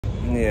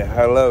Yeah,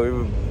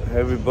 hello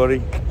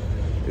everybody.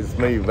 It's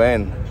me,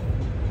 Van.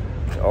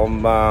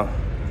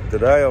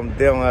 Today I'm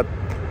down at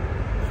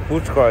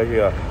Footscray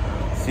here,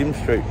 Sim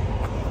Street,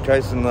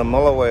 chasing the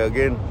Mulloway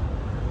again.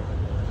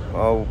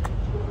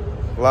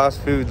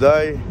 Last few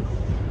days,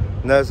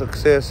 no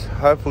success.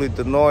 Hopefully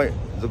tonight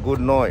is a good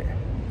night.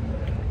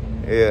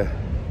 Yeah,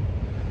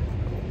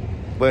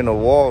 been a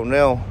while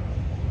now.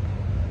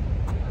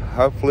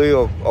 Hopefully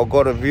I've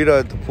got a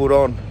video to put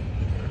on.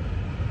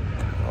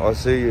 I'll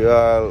see you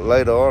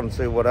later on,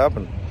 see what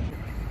happened.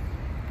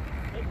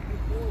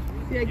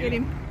 Yeah, get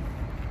him.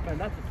 Man,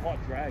 that's a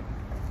tight drag.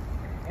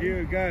 Here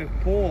we go,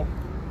 Paul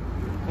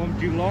from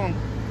Geelong.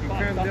 He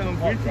came down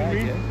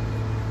visiting me.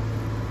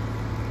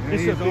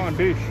 This is a big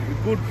fish.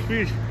 A good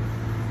fish.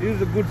 This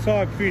is a good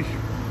sized fish.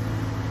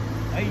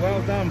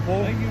 Well done,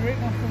 Paul. Hey, you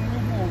reckon I can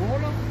move more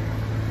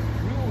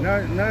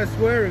water? No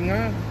swearing,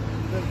 huh?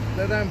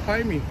 They don't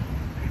pay me.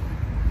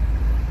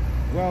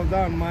 Well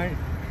done, mate.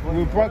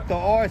 We broke the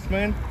ice,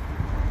 man.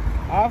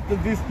 After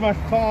this much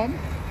time.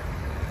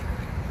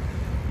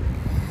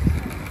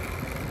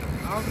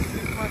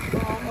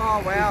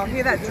 Oh wow,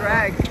 hear that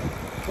drag.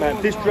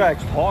 Man, this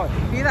drag's tight.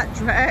 Hear that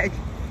drag.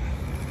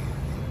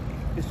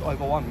 It's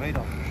over 1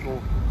 metre for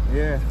sure.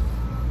 Yeah.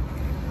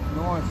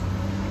 Nice.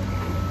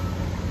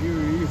 Here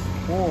he is,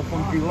 Paul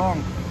from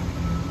Geelong.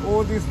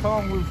 All this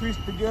time we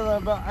fished together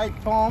about 8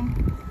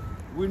 times.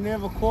 We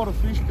never caught a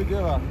fish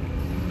together.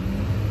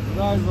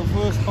 That is the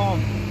first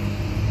time.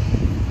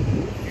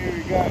 Here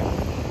we go.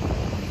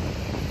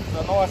 It's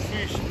a nice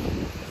fish.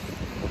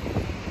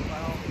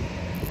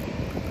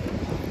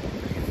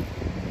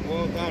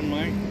 Well done,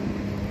 mate.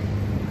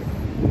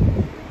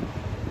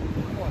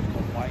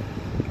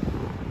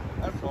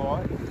 That's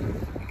alright.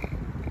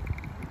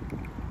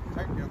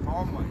 Take your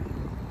time, mate.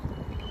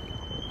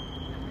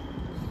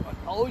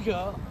 I told you,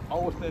 I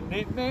was the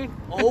net man.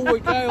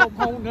 Always day I'm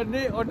holding the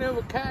net, I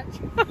never catch.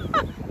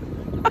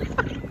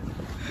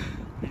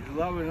 He's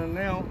loving it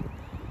now.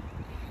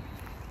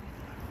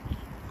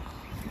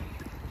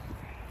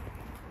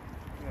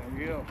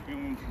 Yeah, I'm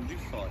filming from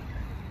this side.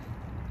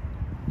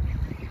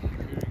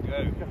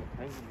 Here we go.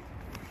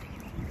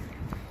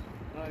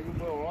 No,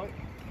 you're alright.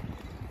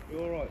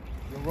 You're alright.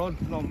 Your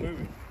rod's not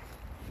moving.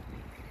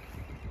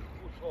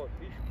 Good size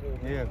fish,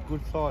 Paul. Yeah,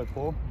 good side,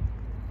 Paul.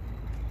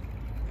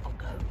 I'll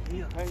go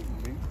here. Hey,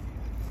 me.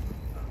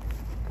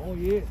 Oh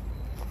yeah.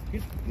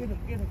 Get it.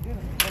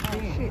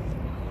 Oh shit.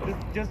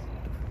 Just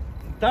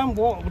don't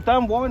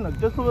wind it,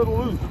 just a little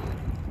loose.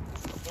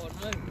 Oh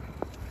no.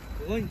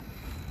 Boy,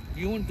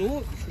 you want to do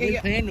it? Yeah,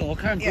 Left hand or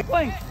I can't do it.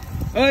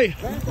 Hey!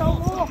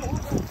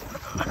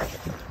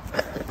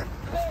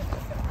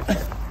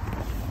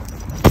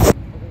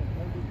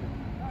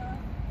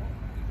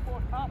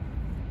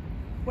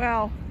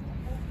 Wow.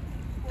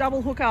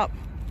 Double hook up.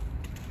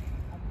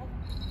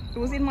 It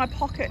was in my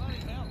pocket.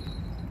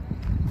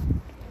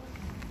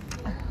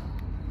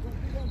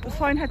 The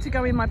phone had to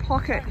go in my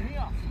pocket.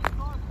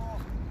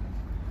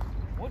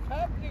 What's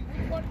happening?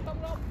 Which one's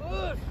coming up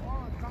first?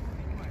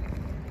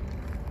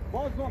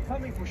 Mine's not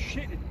coming for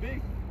shit, it's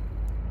big.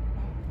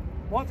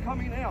 Mine's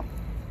coming now.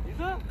 Is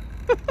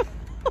it?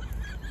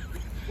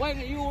 Wait,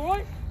 are you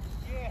alright?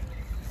 Yeah.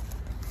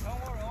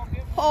 Don't worry, I'll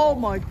get Oh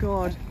my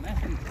god.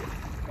 massive.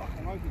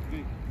 Fucking hope it's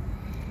big.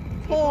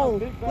 Paul,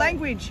 Big bag.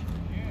 language.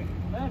 Yeah,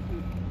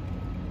 massive.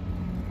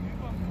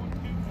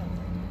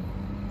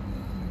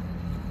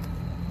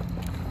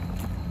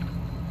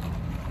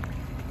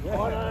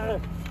 Yeah.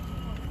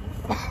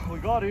 We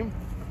got him.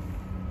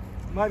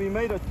 Maybe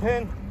meter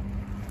 10.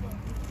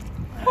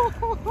 Oh,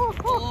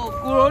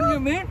 good on you,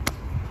 man.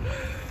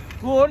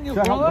 Good on you,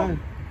 bro.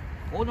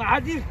 Oh, no,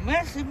 this is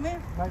massive,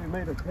 man. Maybe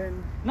meter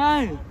 10.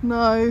 No,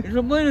 No. it's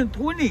a meter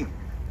 20.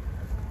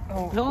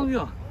 Oh. I'm telling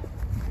you.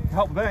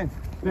 Help Van.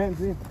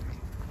 Van's in.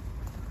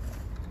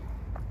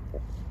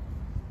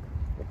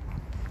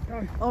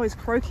 Go, Oh, he's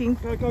croaking.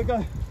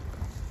 go.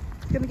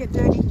 It's gonna get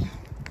dirty.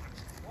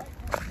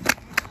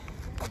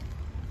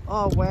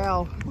 Oh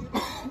wow.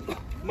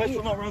 Make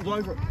sure not runs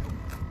over it.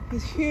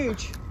 He's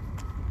huge.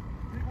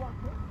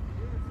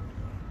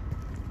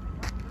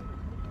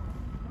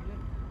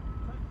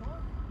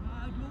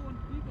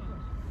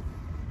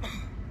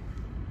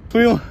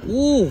 Film.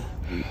 Oh,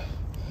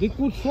 big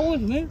good size,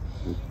 man.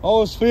 I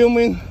was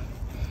filming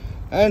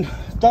and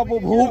double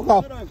hook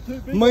up.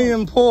 Me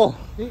and Paul.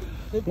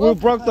 We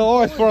broke the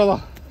ice,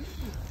 brother.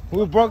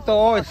 We broke the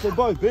ice. They're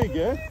both big,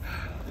 yeah?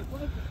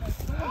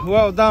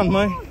 Well done,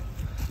 mate.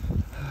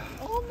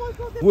 Oh my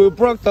god. We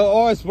broke the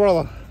ice,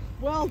 brother.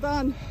 Well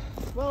done.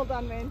 Well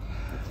done, man.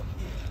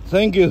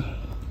 Thank you.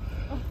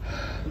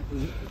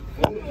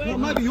 Well,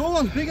 maybe your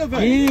one's bigger,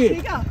 man. It's Yeah,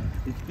 bigger.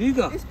 it's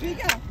bigger. It's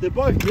bigger. They're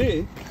both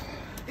big.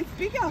 It's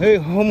bigger. Hey,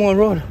 hold my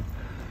rod.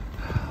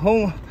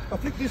 Hold my. I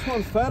think this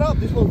one's fatter,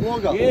 this one's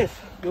longer. Yes,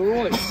 you're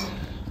right.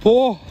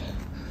 Paul,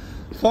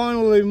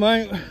 finally,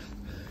 mate,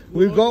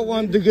 we got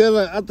one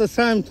together at the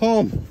same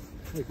time.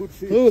 Yeah, good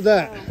fish. Look at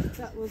that. Wow,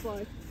 that was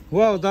like.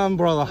 Well done,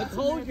 brother. I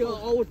told you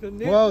I was the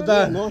net. Well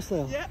done. Nice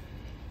there. Yeah.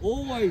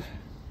 Always.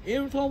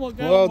 Every time I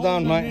go. Well I'm done,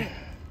 on the mate. net.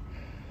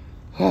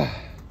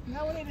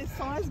 Now we need a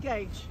size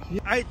gauge.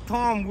 8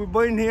 times we've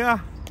been here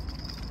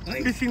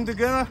fishing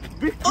together.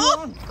 Big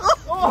one.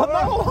 Oh,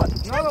 another one.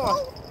 Another one.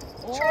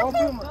 I'll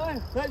film it.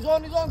 No, it's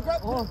on,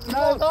 grab Oh, it.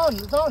 No, it's on,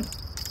 it's on.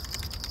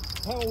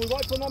 Hang on, we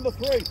wait for number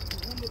 3.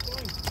 Number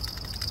 3.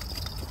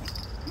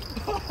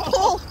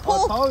 Paul,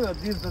 I told you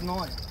this is the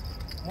night.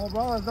 My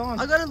brother's on.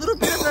 I got a little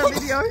bit of a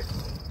video.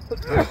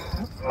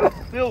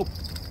 Phil,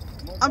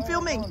 I'm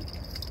filming.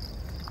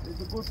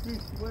 It's a good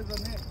fish. Where's the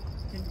net?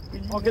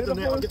 Can you I'll get the it,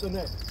 net, I'll boys? get the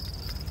net.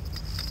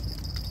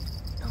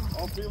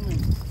 I'm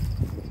filming.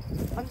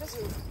 I'm just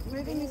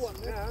moving this one.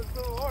 Yeah, it's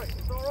alright.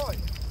 It's alright.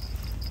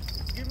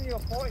 Give me a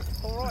point.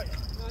 It's alright.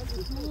 It's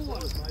a small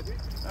one, maybe.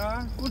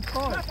 Good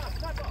size.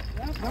 Snapper.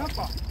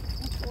 Snapper.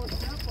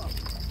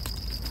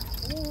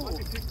 Oh,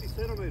 maybe 50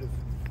 centimetres.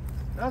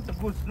 That's a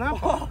good snapper.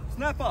 Oh,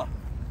 snapper.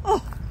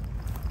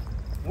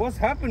 What's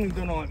happening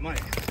tonight,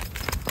 mate?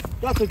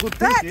 That's a good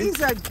That fish, is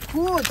a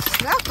good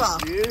snapper.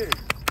 Yeah.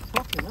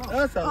 Fucking hell.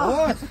 That's a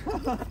nice.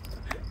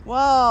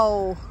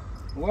 Wow.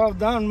 Well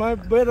done,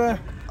 mate. Better.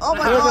 Oh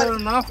my better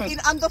than god. nothing. In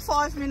under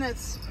 5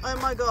 minutes. Oh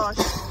my gosh.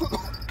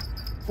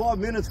 5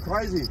 minutes,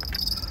 crazy.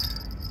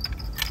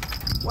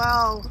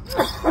 Wow.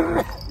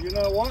 You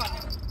know what?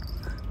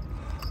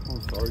 Oh,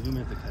 sorry, you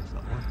meant to catch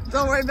that one.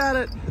 Don't worry about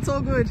it. It's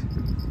all good.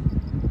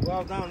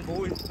 Well done,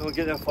 boys. So we'll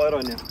get that photo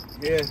now.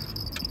 Yeah.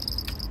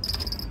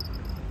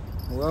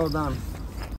 Well done.